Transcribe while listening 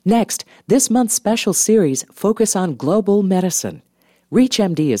Next, this month's special series focus on global medicine.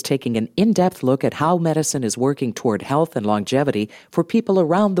 ReachMD is taking an in-depth look at how medicine is working toward health and longevity for people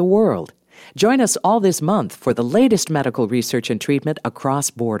around the world. Join us all this month for the latest medical research and treatment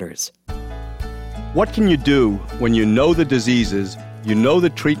across borders. What can you do when you know the diseases, you know the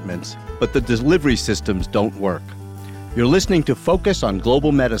treatments, but the delivery systems don't work? You're listening to Focus on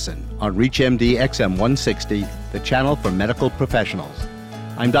Global Medicine on ReachMD XM 160, the channel for medical professionals.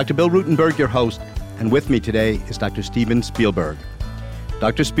 I'm Dr. Bill Rutenberg, your host, and with me today is Dr. Steven Spielberg.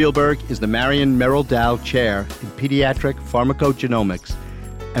 Dr. Spielberg is the Marion Merrill Dow Chair in Pediatric Pharmacogenomics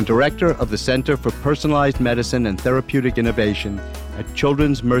and Director of the Center for Personalized Medicine and Therapeutic Innovation at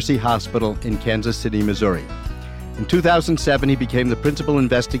Children's Mercy Hospital in Kansas City, Missouri. In 2007, he became the principal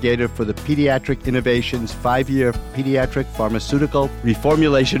investigator for the Pediatric Innovations 5-year Pediatric Pharmaceutical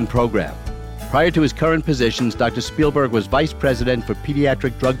Reformulation program. Prior to his current positions, Dr. Spielberg was Vice President for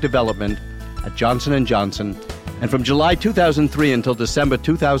Pediatric Drug Development at Johnson & Johnson, and from July 2003 until December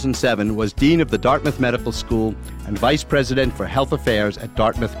 2007 was Dean of the Dartmouth Medical School and Vice President for Health Affairs at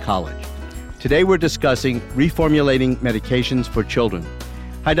Dartmouth College. Today we're discussing reformulating medications for children.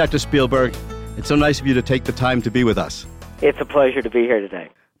 Hi, Dr. Spielberg. It's so nice of you to take the time to be with us. It's a pleasure to be here today.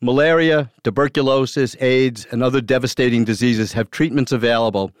 Malaria, tuberculosis, AIDS, and other devastating diseases have treatments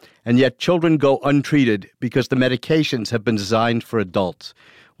available, and yet children go untreated because the medications have been designed for adults.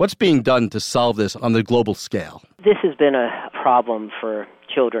 What's being done to solve this on the global scale? This has been a problem for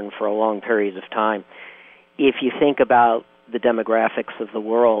children for a long period of time. If you think about the demographics of the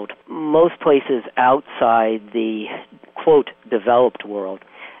world, most places outside the, quote, developed world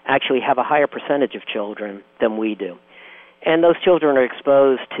actually have a higher percentage of children than we do. And those children are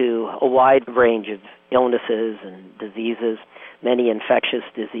exposed to a wide range of illnesses and diseases, many infectious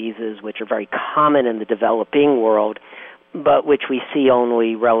diseases, which are very common in the developing world, but which we see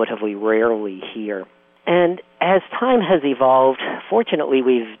only relatively rarely here. And as time has evolved, fortunately,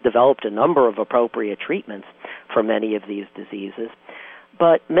 we've developed a number of appropriate treatments for many of these diseases.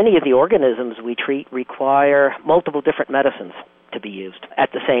 But many of the organisms we treat require multiple different medicines to be used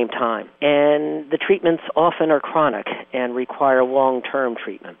at the same time. And the treatments often are chronic and require long-term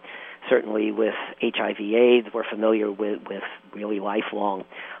treatment. Certainly with HIV/AIDS, we're familiar with really lifelong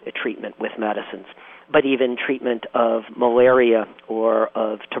treatment with medicines. But even treatment of malaria or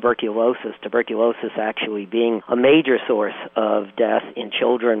of tuberculosis actually being a major source of death in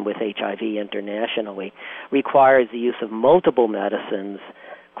children with HIV internationally, requires the use of multiple medicines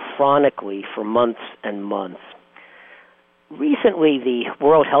chronically for months and months. Recently, the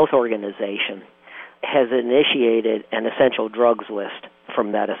World Health Organization has initiated an essential drugs list for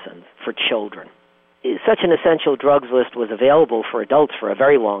medicines for children. Such an essential drugs list was available for adults for a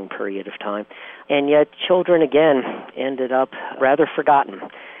very long period of time, and yet children, again, ended up rather forgotten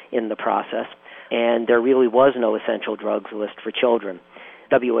in the process, and there really was no essential drugs list for children.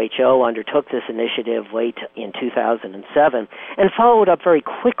 WHO undertook this initiative late in 2007 and followed up very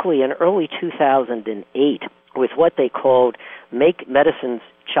quickly in early 2008 with what they called Make Medicines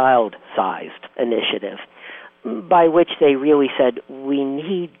Child-Sized initiative, by which they really said we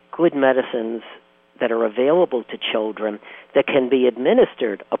need good medicines that are available to children that can be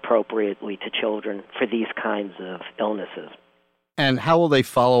administered appropriately to children for these kinds of illnesses. And how will they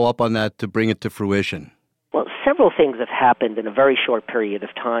follow up on that to bring it to fruition? Well, several things have happened in a very short period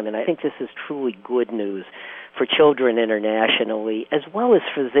of time, and I think this is truly good news for children internationally, as well as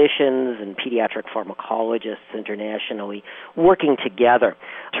physicians and pediatric pharmacologists internationally working together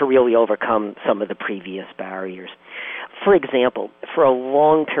to really overcome some of the previous barriers. For example, for a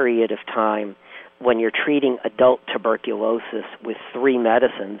long period of time, when you're treating adult tuberculosis with 3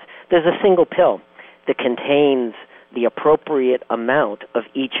 medicines, there's a single pill that contains the appropriate amount of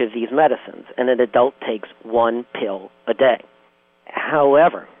each of these medicines, and an adult takes 1 pill a day.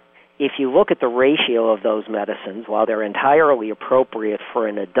 However, if you look at the ratio of those medicines, while they're entirely appropriate for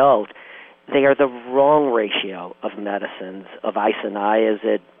an adult, they are the wrong ratio of medicines of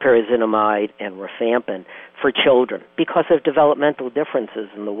isoniazid, pyrazinamide, and rifampin for children because of developmental differences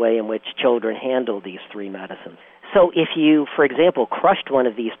in the way in which children handle these 3 medicines. So if you, for example, crushed one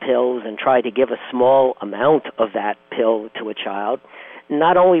of these pills and tried to give a small amount of that pill to a child,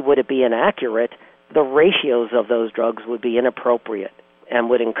 not only would it be inaccurate, the ratios of those drugs would be inappropriate and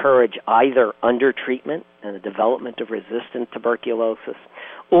would encourage either undertreatment and the development of resistant tuberculosis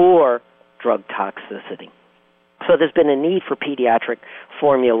or drug toxicity. So there's been a need for pediatric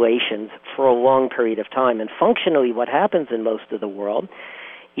formulations for a long period of time. And functionally what happens in most of the world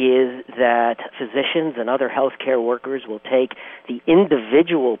is that physicians and other healthcare workers will take the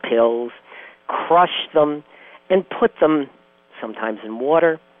individual pills, crush them, and put them sometimes in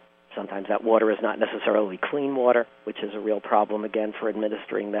water, Sometimes that water is not necessarily clean water, which is a real problem, again, for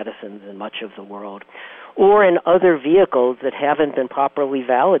administering medicines in much of the world. Or in other vehicles that haven't been properly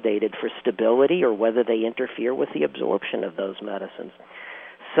validated for stability or whether they interfere with the absorption of those medicines.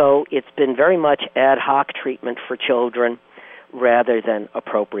 So it's been very much ad hoc treatment for children rather than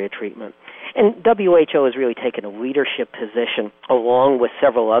appropriate treatment. And WHO has really taken a leadership position, along with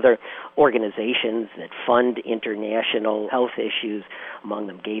several other organizations that fund international health issues, among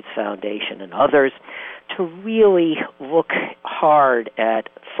them Gates Foundation and others, to really look hard at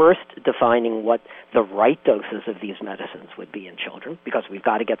first defining what the right doses of these medicines would be in children, because we've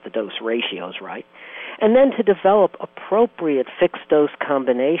got to get the dose ratios right, and then to develop appropriate fixed-dose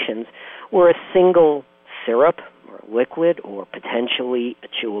combinations where a single syrup or liquid or potentially a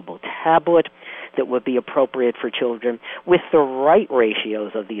chewable tablet that would be appropriate for children with the right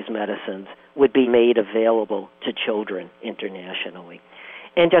ratios of these medicines would be made available to children internationally.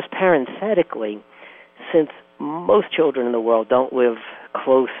 And just parenthetically, since most children in the world don't live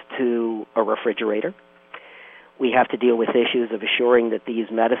close to a refrigerator, we have to deal with issues of assuring that these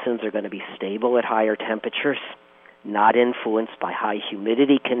medicines are going to be stable at higher temperatures, not influenced by high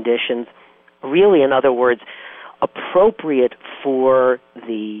humidity conditions. Really, in other words, appropriate for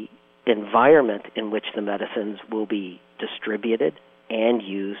the environment in which the medicines will be distributed and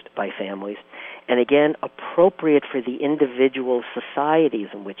used by families, and again, appropriate for the individual societies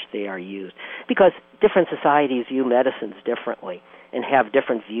in which they are used, because different societies view medicines differently and have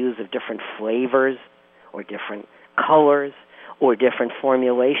different views of different flavors or different colors or different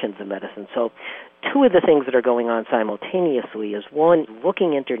formulations of medicine. So two of the things that are going on simultaneously is, one,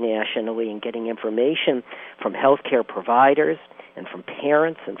 looking internationally and getting information from healthcare providers and from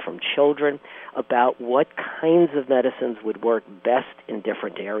parents and from children about what kinds of medicines would work best in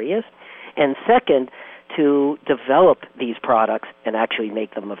different areas. And second, to develop these products and actually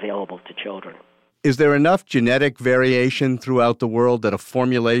make them available to children. Is there enough genetic variation throughout the world that a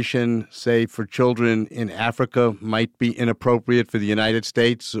formulation, say, for children in Africa might be inappropriate for the United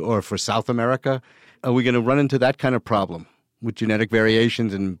States or for South America? Are we going to run into that kind of problem with genetic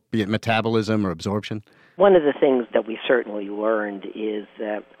variations in, be it metabolism or absorption? One of the things that we certainly learned is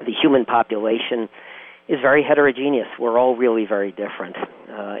that the human population is very heterogeneous. We're all really very different.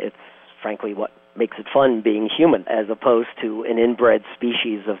 It's frankly what makes it fun being human, as opposed to an inbred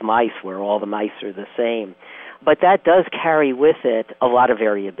species of mice where all the mice are the same. But that does carry with it a lot of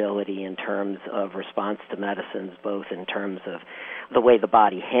variability in terms of response to medicines, both in terms of the way the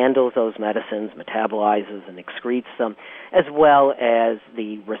body handles those medicines, metabolizes and excretes them, as well as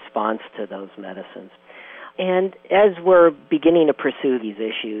the response to those medicines. And as we're beginning to pursue these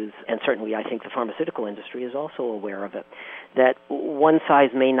issues, and certainly I think the pharmaceutical industry is also aware of it, that one size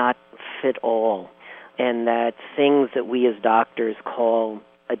may not fit all, and that things that we as doctors call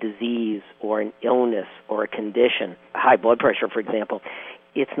a disease or an illness or a condition, high blood pressure, for example,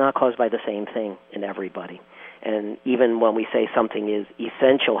 it's not caused by the same thing in everybody. And even when we say something is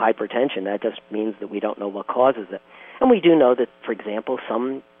essential hypertension, that just means that we don't know what causes it. And we do know that, for example,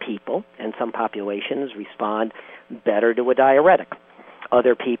 some people and some populations respond better to a diuretic.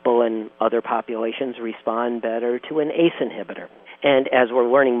 Other people and other populations respond better to an ACE inhibitor. And as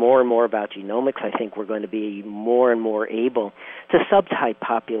we're learning more and more about genomics, I think we're going to be more and more able to subtype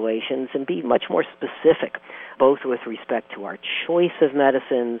populations and be much more specific, both with respect to our choice of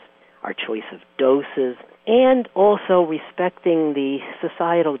medicines, our choice of doses, and also respecting the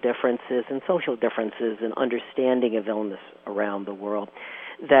societal differences and social differences in understanding of illness around the world,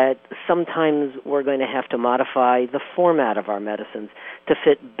 that sometimes we're going to have to modify the format of our medicines to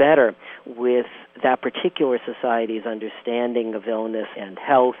fit better with that particular society's understanding of illness and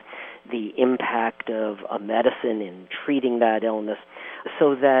health, the impact of a medicine in treating that illness,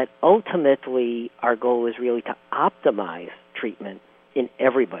 so that ultimately our goal is really to optimize treatment in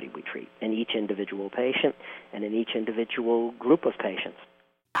everybody we treat, in each individual patient and in each individual group of patients.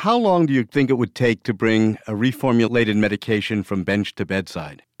 How long do you think it would take to bring a reformulated medication from bench to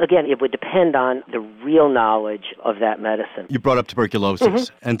bedside? Again, it would depend on the real knowledge of that medicine. You brought up tuberculosis,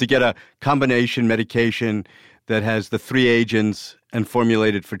 and to get a combination medication that has the three agents and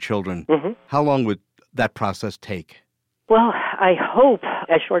formulated for children, how long would that process take? Well, I hope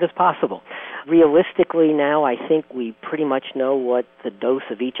as short as possible. Realistically now, I think we pretty much know what the dose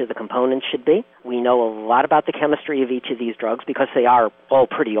of each of the components should be. We know a lot about the chemistry of each of these drugs because they are all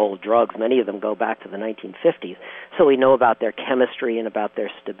pretty old drugs. Many of them go back to the 1950s. So we know about their chemistry and about their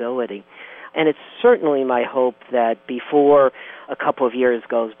stability. And it's certainly my hope that before a couple of years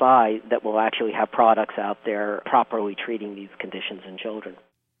goes by that we'll actually have products out there properly treating these conditions in children.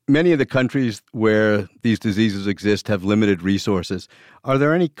 Many of the countries where these diseases exist have limited resources. Are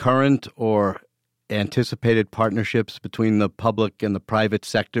there any current or anticipated partnerships between the public and the private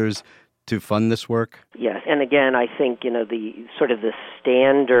sectors to fund this work? Yes, and again, I think, the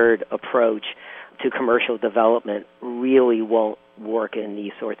standard approach to commercial development really won't work in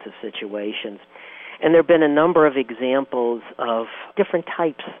these sorts of situations. And there have been a number of examples of different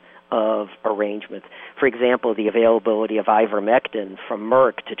types of arrangements. For example, the availability of ivermectin from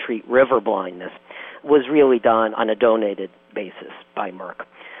Merck to treat river blindness was really done on a donated basis by Merck.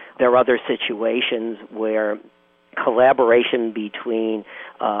 There are other situations where collaboration between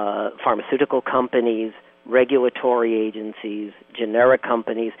pharmaceutical companies, regulatory agencies, generic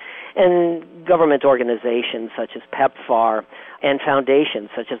companies, and government organizations such as PEPFAR, and foundations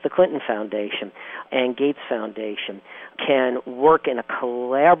such as the Clinton Foundation and Gates Foundation can work in a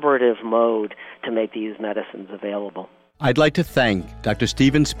collaborative mode to make these medicines available. I'd like to thank Dr.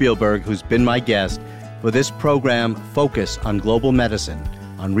 Steven Spielberg, who's been my guest, for this program, Focus on Global Medicine,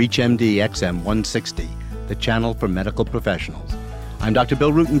 on ReachMD XM 160, the channel for medical professionals. I'm Dr.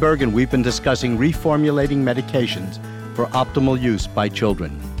 Bill Rutenberg, and we've been discussing reformulating medications for optimal use by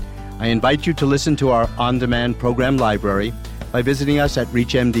children. I invite you to listen to our on-demand program library by visiting us at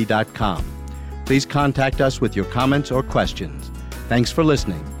reachmd.com. Please contact us with your comments or questions. Thanks for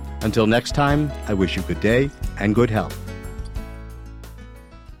listening. Until next time, I wish you good day and good health.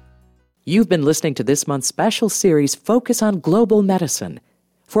 You've been listening to this month's special series, Focus on Global Medicine.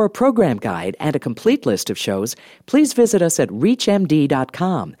 For a program guide and a complete list of shows, please visit us at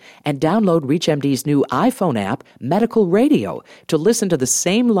ReachMD.com and download ReachMD's new iPhone app, Medical Radio, to listen to the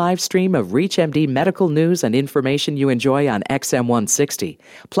same live stream of ReachMD medical news and information you enjoy on XM 160,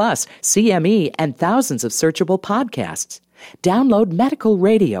 plus CME and thousands of searchable podcasts. Download Medical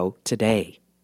Radio today.